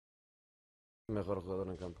Mejor jugador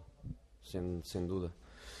en campo, sin duda.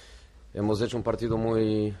 Hemos hecho un partido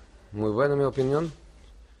muy bueno, en mi opinión.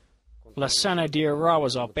 Lassana Diarra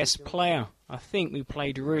was our best player. I think we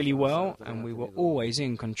played really well and we were always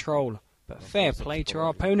in control. But fair play to our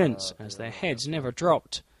opponents, as their heads never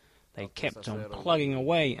dropped. They kept on plugging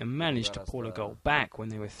away and managed to pull a goal back when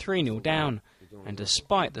they were 3-0 down. And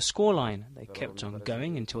despite the scoreline, they kept on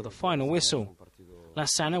going until the final whistle.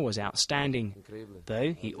 Lassana was outstanding,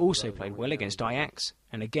 though he also played well against Ajax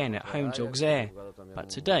and again at home to Auxerre. But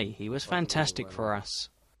today he was fantastic for us.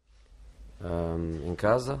 En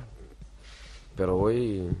casa, pero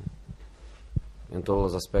hoy en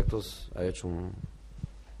todos los aspectos ha hecho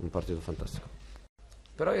un partido fantástico.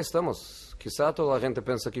 Pero ahí estamos. Quizá toda la gente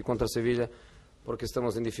piensa aquí contra Sevilla porque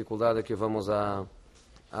estamos en dificultad que vamos a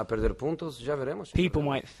perder puntos. Ya veremos. People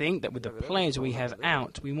might think that with the players we have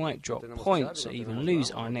out, we might drop points or even lose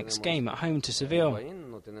our next game at home to Seville.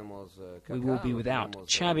 We will be without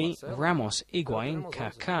Xavi, Ramos, Higuain,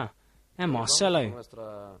 Kaká and Marcelo,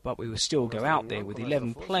 but we will still go out there with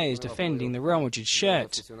 11 players defending the Real Madrid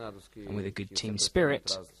shirt, and with a good team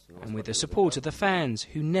spirit, and with the support of the fans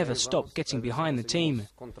who never stop getting behind the team.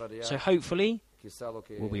 So hopefully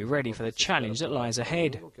we'll be ready for the challenge that lies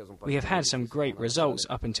ahead. We have had some great results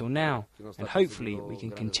up until now, and hopefully we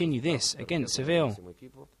can continue this against Seville.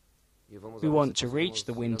 We want to reach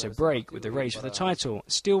the winter break with the race for the title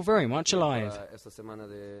still very much alive.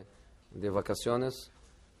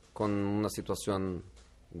 Con una situación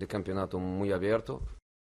de campeonato muy abierto.